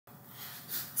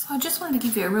I just wanted to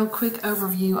give you a real quick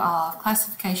overview of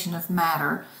classification of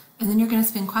matter, and then you're going to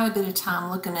spend quite a bit of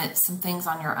time looking at some things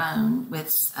on your own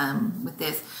with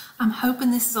this. I'm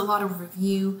hoping this is a lot of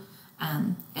review,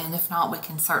 and if not, we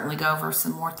can certainly go over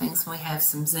some more things when we have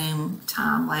some Zoom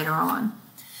time later on.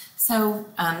 So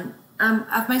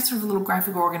I've made sort of a little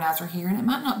graphic organizer here, and it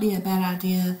might not be a bad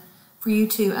idea for you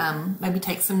to maybe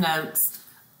take some notes.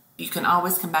 You can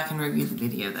always come back and review the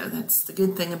video, though. That's the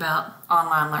good thing about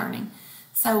online learning.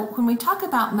 So when we talk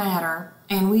about matter,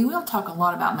 and we will talk a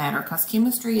lot about matter because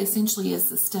chemistry essentially is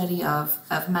the study of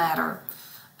matter,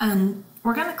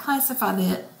 we're going to classify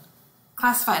it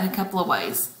in a couple of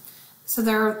ways. So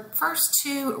there are first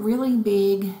two really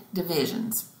big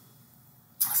divisions.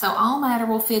 So all matter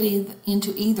will fit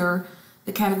into either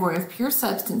the category of pure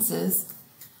substances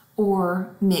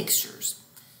or mixtures.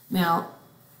 Now,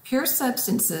 pure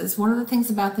substances, one of the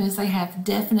things about them is they have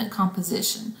definite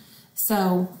composition.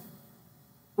 So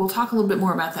we'll talk a little bit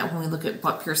more about that when we look at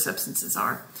what pure substances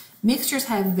are. Mixtures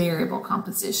have variable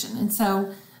composition, and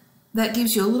so that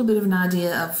gives you a little bit of an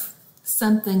idea of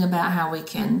something about how we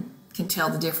can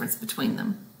tell the difference between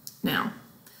them. Now,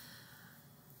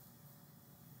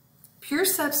 pure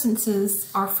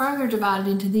substances are further divided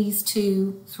into these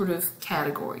two sort of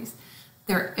categories.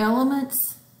 They're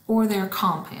elements or they're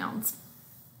compounds.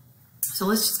 So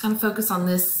let's just kind of focus on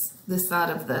this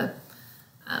side of the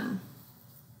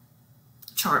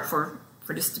chart for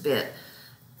just a bit.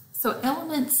 So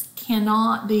elements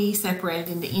cannot be separated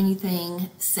into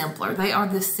anything simpler. They are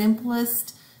the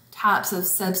simplest types of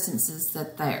substances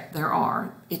that there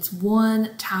are. It's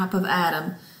one type of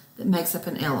atom that makes up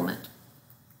an element.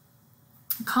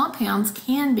 Compounds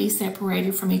can be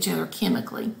separated from each other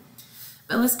chemically.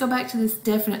 But let's go back to this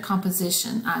definite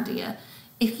composition idea.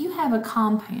 If you have a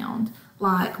compound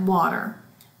like water,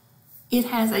 it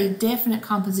has a definite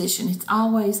composition. It's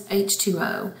always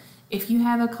H2O. If you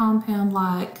have a compound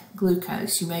like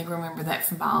glucose, you may remember that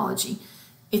from biology,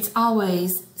 it's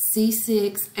always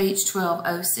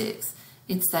C6H12O6.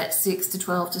 It's that 6 to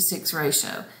 12 to 6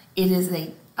 ratio. It is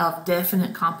of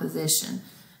definite composition.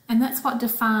 And that's what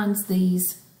defines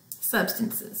these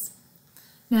substances.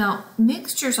 Now,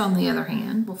 mixtures, on the other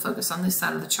hand, we'll focus on this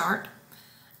side of the chart,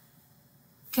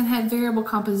 can have variable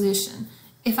composition.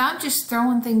 If I'm just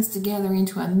throwing things together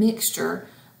into a mixture,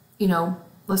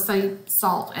 let's say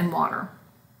salt and water,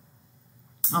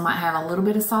 I might have a little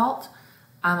bit of salt,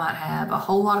 I might have a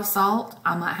whole lot of salt,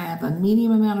 I might have a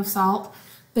medium amount of salt,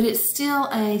 but it's still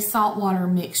a salt-water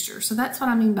mixture. So that's what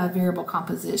I mean by variable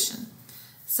composition.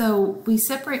 So we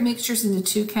separate mixtures into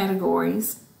two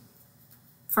categories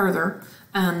further,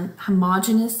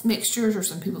 homogeneous mixtures, or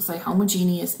some people say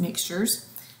homogeneous mixtures,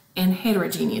 and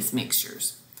heterogeneous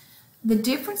mixtures. The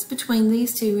difference between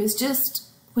these two is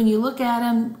just when you look at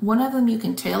them, one of them you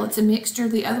can tell it's a mixture,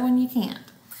 the other one you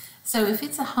can't. So if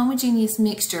it's a homogeneous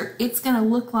mixture, it's going to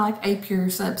look like a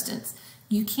pure substance.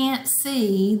 You can't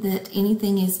see that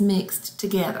anything is mixed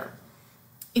together.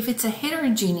 If it's a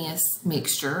heterogeneous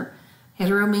mixture,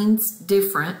 hetero means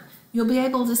different, you'll be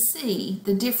able to see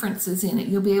the differences in it.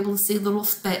 You'll be able to see little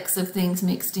specks of things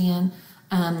mixed in,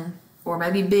 or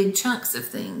maybe big chunks of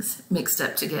things mixed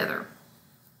up together.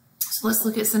 So let's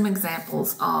look at some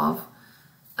examples of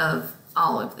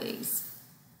all of these.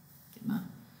 Get my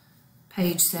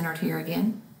page centered here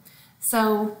again.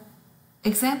 So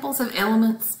examples of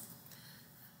elements: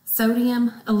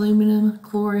 sodium, aluminum,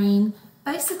 chlorine,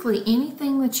 basically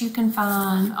anything that you can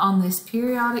find on this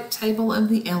periodic table of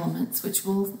the elements, which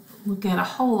we'll look at a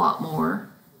whole lot more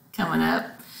coming up.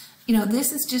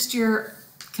 This is just your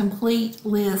complete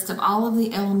list of all of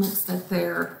the elements that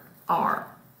there are.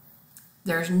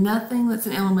 There's nothing that's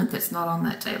an element that's not on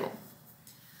that table.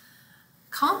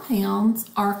 Compounds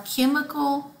are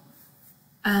chemical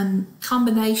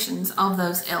combinations of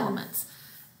those elements.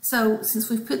 So since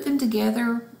we've put them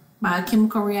together by a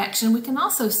chemical reaction, we can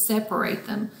also separate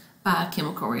them by a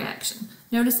chemical reaction.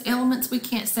 Notice elements, we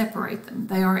can't separate them.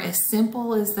 They are as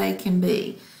simple as they can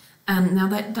be. Now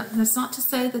that's not to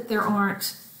say that there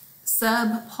aren't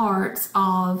sub-parts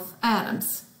of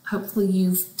atoms. Hopefully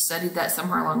you've studied that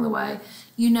somewhere along the way.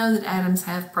 You know that atoms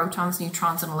have protons,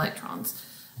 neutrons, and electrons.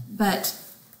 But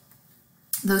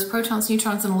those protons,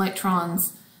 neutrons, and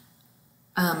electrons,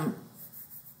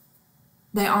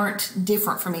 they aren't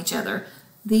different from each other.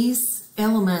 These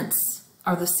elements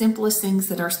are the simplest things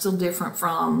that are still different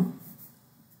from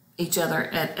each other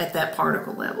at that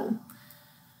particle level.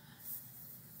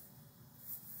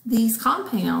 These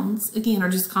compounds, again, are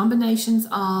just combinations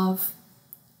of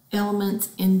elements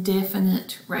in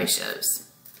definite ratios.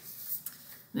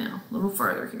 Now, a little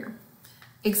further here.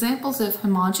 Examples of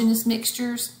homogeneous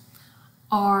mixtures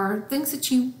are things that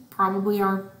you probably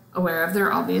are aware of.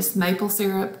 They're obvious. Maple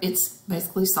syrup, it's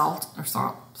basically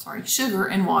sugar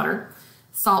and water.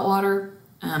 Salt water,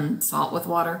 salt with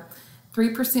water.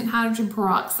 3% hydrogen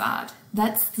peroxide.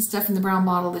 That's the stuff in the brown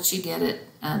bottle that you get at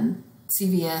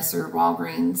CVS or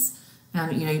Walgreens.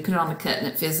 You put it on the cut and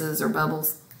it fizzes or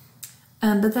bubbles.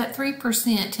 But that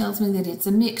 3% tells me that it's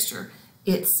a mixture.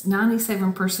 It's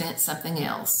 97% something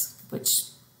else, which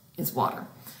is water.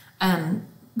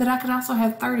 But I could also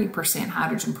have 30%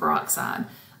 hydrogen peroxide.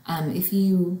 If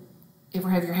you ever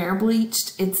have your hair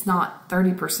bleached, it's not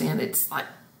 30%, it's like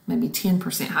maybe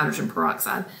 10% hydrogen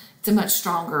peroxide. It's a much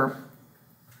stronger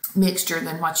mixture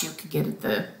than what you could get at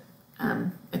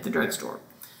the drugstore.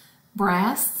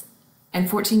 Brass and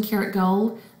 14 karat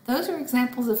gold, those are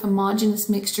examples of homogeneous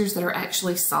mixtures that are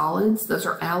actually solids. Those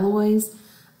are alloys.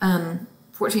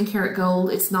 14 karat gold,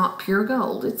 it's not pure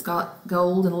gold. It's got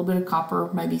gold and a little bit of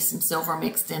copper, maybe some silver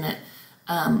mixed in it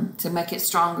to make it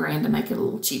stronger and to make it a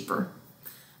little cheaper.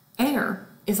 Air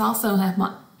is also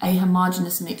a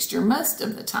homogeneous mixture most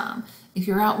of the time. If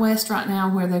you're out west right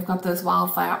now where they've got those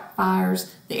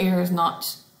wildfires, the air is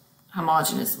not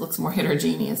homogeneous. It looks more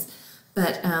heterogeneous.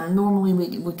 But normally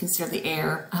we would consider the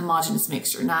air a homogeneous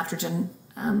mixture. Nitrogen,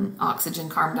 oxygen,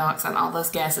 carbon dioxide, all those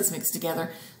gases mixed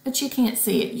together. But you can't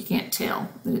see it. You can't tell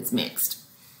that it's mixed.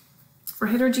 For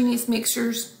heterogeneous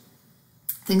mixtures,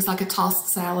 things like a tossed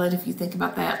salad, if you think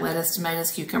about that, lettuce,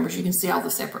 tomatoes, cucumbers, you can see all the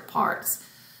separate parts.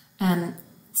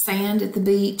 Sand at the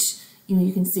beach,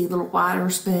 you can see little whiter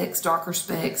specks, darker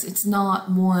specks. It's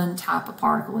not one type of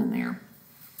particle in there.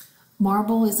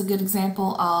 Marble is a good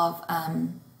example of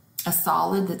a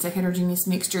solid that's a heterogeneous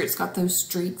mixture. It's got those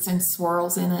streaks and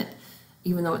swirls in it,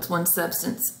 even though it's one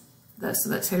substance, so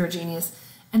that's heterogeneous.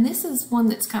 And this is one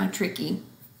that's kind of tricky,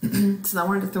 so I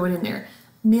wanted to throw it in there.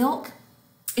 Milk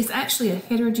is actually a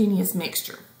heterogeneous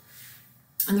mixture.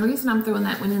 And the reason I'm throwing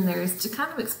that one in there is to kind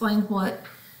of explain what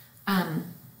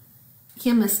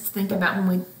chemists think about when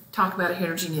we talk about a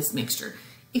heterogeneous mixture.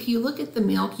 If you look at the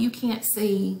milk, you can't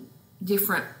see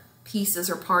different pieces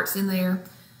or parts in there,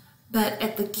 but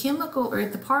at the chemical or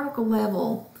at the particle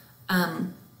level,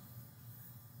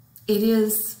 it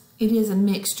is a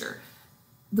mixture.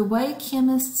 The way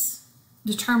chemists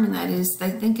determine that is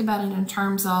they think about it in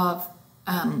terms of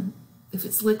if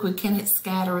it's liquid, can it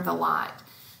scatter the light?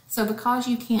 So because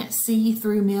you can't see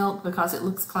through milk because it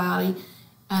looks cloudy,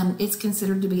 it's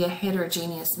considered to be a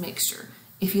heterogeneous mixture.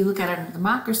 If you look at it under the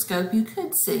microscope, you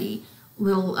could see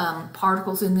little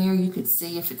particles in there. You could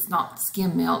see, if it's not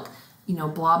skim milk,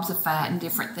 blobs of fat and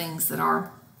different things that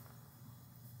are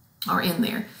in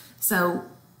there. So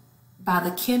by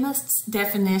the chemist's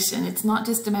definition, it's not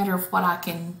just a matter of what I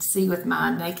can see with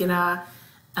my naked eye.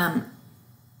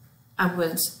 I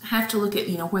would have to look at,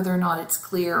 whether or not it's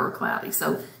clear or cloudy.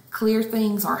 So clear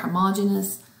things are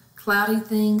homogeneous. Cloudy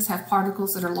things have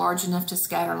particles that are large enough to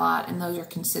scatter light, and those are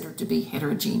considered to be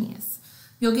heterogeneous.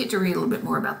 You'll get to read a little bit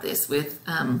more about this with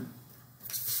the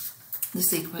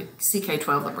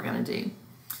CK12 that we're going to do.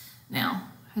 Now,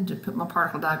 I had to put my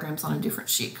particle diagrams on a different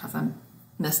sheet because I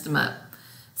messed them up.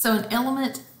 So an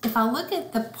element, if I look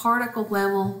at the particle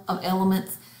level of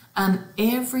elements,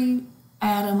 every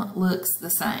atom looks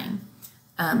the same.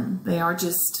 They are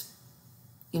just,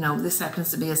 this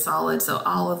happens to be a solid, so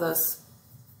all of those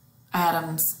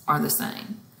atoms are the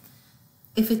same.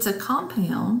 If it's a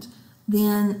compound,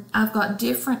 then I've got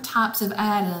different types of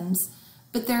atoms,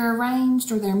 but they're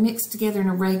arranged or they're mixed together in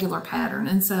a regular pattern.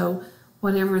 And so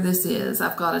whatever this is,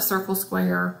 I've got a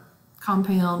circle-square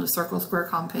compound, a circle-square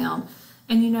compound,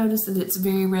 and you notice that it's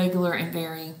very regular and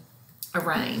very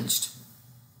arranged.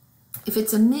 If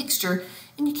it's a mixture,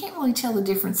 and you can't really tell the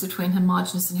difference between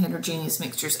homogeneous and heterogeneous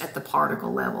mixtures at the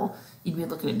particle level, you'd be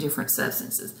looking at different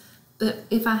substances. But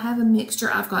if I have a mixture,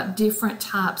 I've got different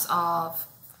types of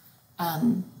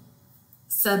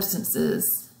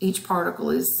substances. Each particle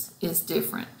is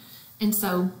different. And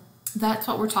so that's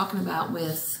what we're talking about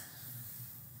with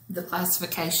the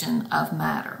classification of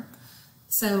matter.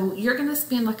 So you're going to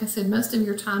spend, like I said, most of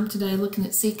your time today looking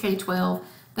at CK12.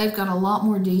 They've got a lot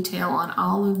more detail on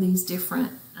all of these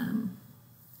different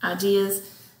ideas.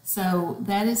 So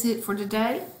that is it for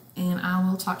today, and I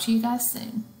will talk to you guys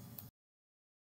soon.